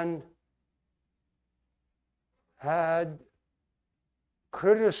and had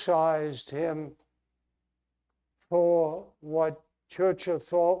criticized him for what Churchill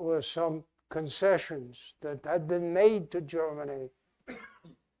thought were some concessions that had been made to Germany.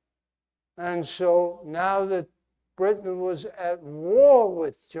 And so now that Britain was at war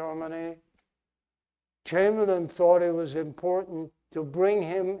with Germany, Chamberlain thought it was important to bring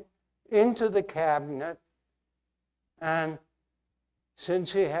him into the cabinet, and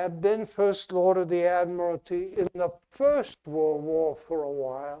since he had been First Lord of the Admiralty in the First World War for a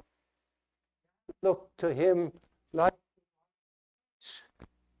while, looked to him like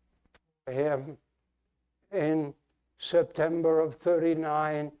him in September of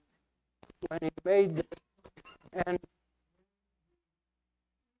 39 when he made this. And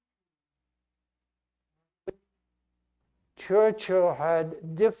Churchill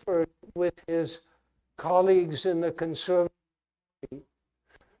had differed with his colleagues in the Conservative Party.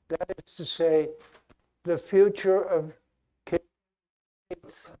 That is to say, the future of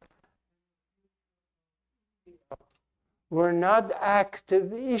kids were not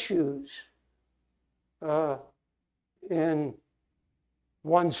active issues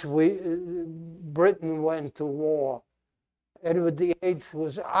once Britain went to war. Edward VIII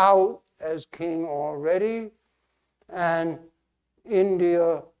was out as king already, and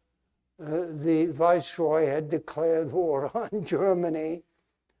India, the viceroy had declared war on Germany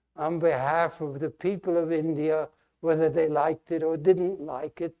on behalf of the people of India, whether they liked it or didn't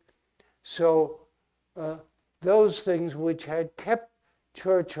like it. So those things which had kept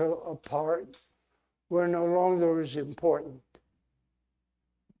Churchill apart were no longer as important.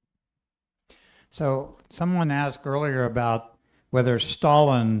 So someone asked earlier about whether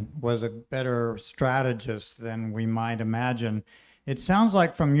Stalin was a better strategist than we might imagine. It sounds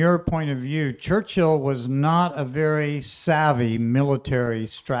like from your point of view, Churchill was not a very savvy military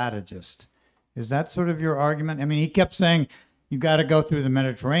strategist. Is that sort of your argument? I mean, he kept saying, you got to go through the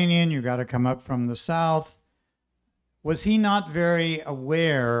Mediterranean, you got to come up from the south. Was he not very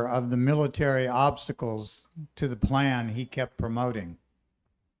aware of the military obstacles to the plan he kept promoting?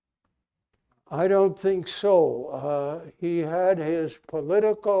 I don't think so. He had his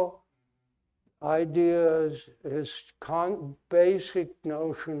political ideas, his basic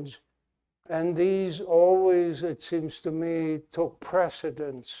notions, and these always, it seems to me, took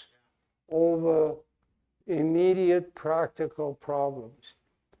precedence over immediate practical problems.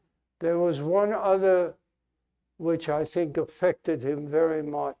 There was one other which I think affected him very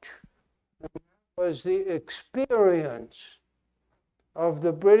much, and that was the experience of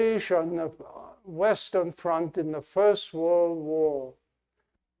the British on the Western Front in the First World War.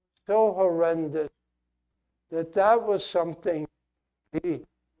 So horrendous that that was something he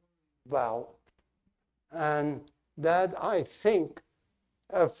about, and that I think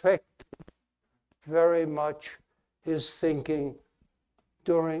affected very much his thinking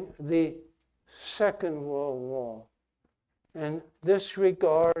during the Second World War. In this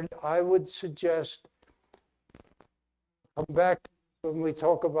regard, I would suggest, come back when we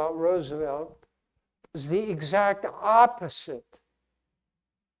talk about Roosevelt, is the exact opposite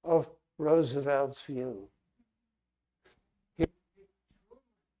of Roosevelt's view. He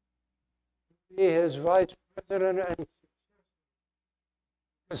is vice president, and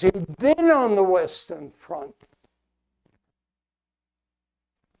because he'd been on the Western Front.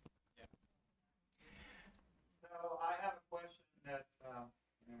 So I have a question that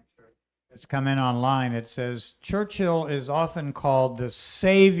it's come in online. It says, Churchill is often called the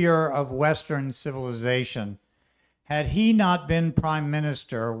savior of Western civilization. Had he not been prime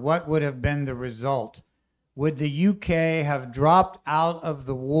minister, what would have been the result? Would the UK have dropped out of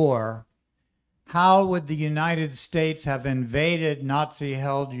the war? How would the United States have invaded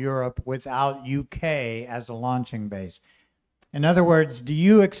Nazi-held Europe without UK as a launching base? In other words, do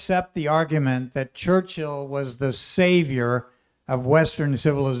you accept the argument that Churchill was the savior of Western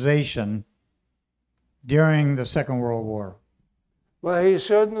civilization during the Second World War? Well, he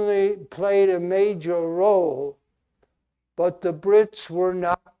certainly played a major role, but the Brits were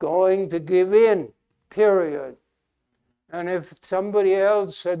not going to give in, period. And if somebody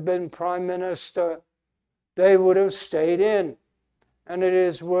else had been prime minister, they would have stayed in. And it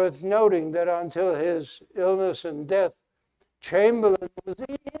is worth noting that until his illness and death, Chamberlain was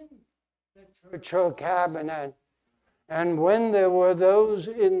in the Churchill cabinet. And when there were those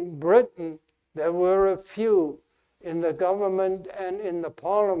in Britain, there were a few in the government and in the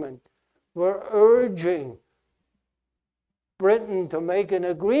parliament, were urging Britain to make an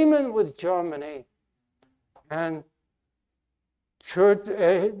agreement with Germany. And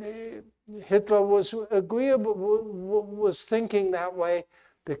Hitler was agreeable, was thinking that way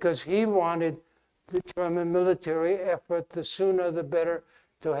because he wanted the German military effort, the sooner the better,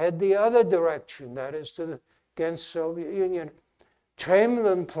 to head the other direction, that is against Soviet Union.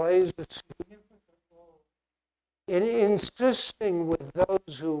 Chamberlain plays a significant role in insisting with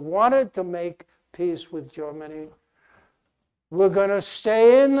those who wanted to make peace with Germany, we're going to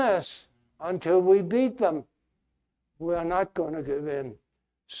stay in this until we beat them. We're not going to give in.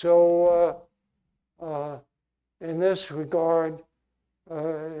 So in this regard,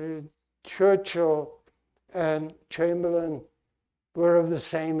 Churchill and Chamberlain were of the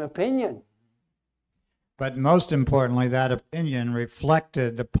same opinion. But most importantly, that opinion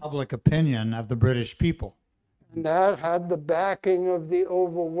reflected the public opinion of the British people. And that had the backing of the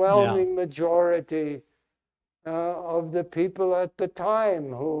overwhelming majority of the people at the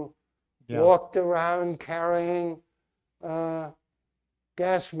time who walked around carrying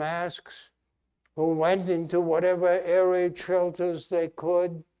gas masks, who went into whatever air raid shelters they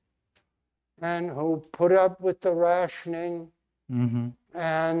could, and who put up with the rationing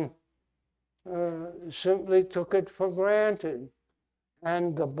and simply took it for granted.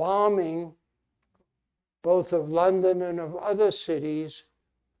 And the bombing, both of London and of other cities,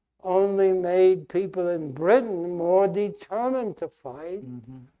 only made people in Britain more determined to fight.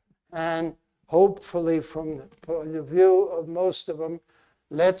 And hopefully, from the point of view of most of them,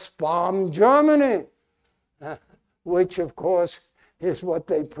 let's bomb Germany, which of course is what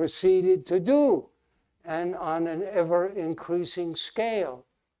they proceeded to do, and on an ever-increasing scale.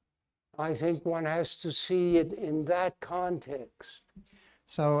 I think one has to see it in that context.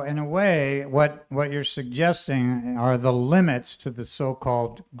 So in a way, what you're suggesting are the limits to the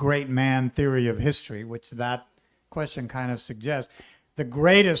so-called great man theory of history, which that question kind of suggests. The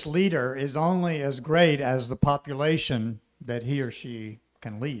greatest leader is only as great as the population that he or she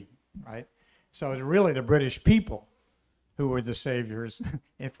can lead, right? So it's really the British people who were the saviors,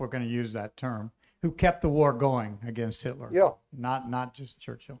 if we're going to use that term, who kept the war going against Hitler. Yeah. Not just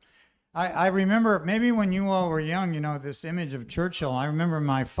Churchill. I remember, maybe when you all were young, you know, this image of Churchill. I remember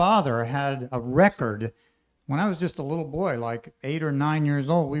my father had a record. When I was just a little boy, like 8 or 9 years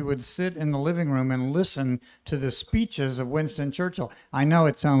old, we would sit in the living room and listen to the speeches of Winston Churchill. I know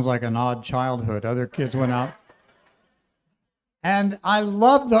it sounds like an odd childhood. Other kids went out. And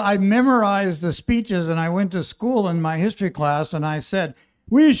I memorized the speeches, and I went to school in my history class, and I said,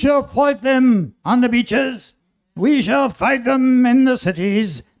 "We shall fight them on the beaches. We shall fight them in the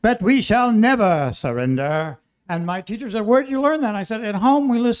cities, but we shall never surrender." And my teacher said, "Where did you learn that?" I said, "At home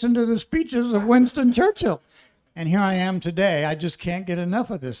we listened to the speeches of Winston Churchill." And here I am today. I just can't get enough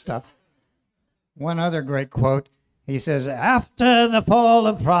of this stuff. One other great quote. He says, "After the fall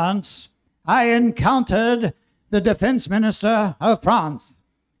of France, I encountered the defense minister of France,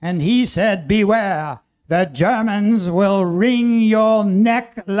 and he said, 'Beware, the Germans will wring your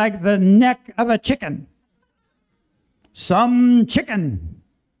neck like the neck of a chicken. Some chicken,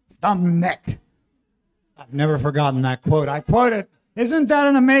 some neck.'" I've never forgotten that quote. I quote it. Isn't that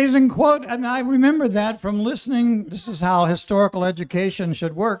an amazing quote? And I remember that from listening. This is how historical education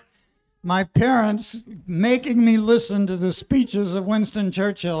should work. My parents making me listen to the speeches of Winston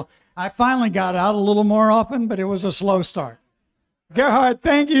Churchill. I finally got out a little more often, but it was a slow start. Gerhard,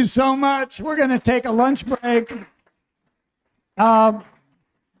 thank you so much. We're going to take a lunch break.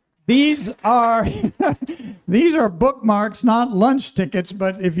 These are bookmarks, not lunch tickets,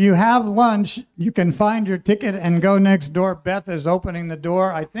 but if you have lunch, you can find your ticket and go next door. Beth is opening the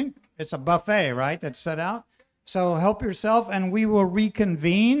door. I think it's a buffet, right, that's set out. So help yourself, and we will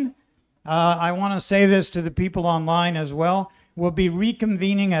reconvene. I want to say this to the people online as well. We'll be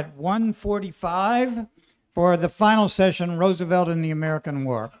reconvening at 1:45 for the final session, Roosevelt and the American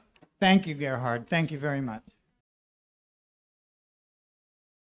War. Thank you, Gerhard. Thank you very much.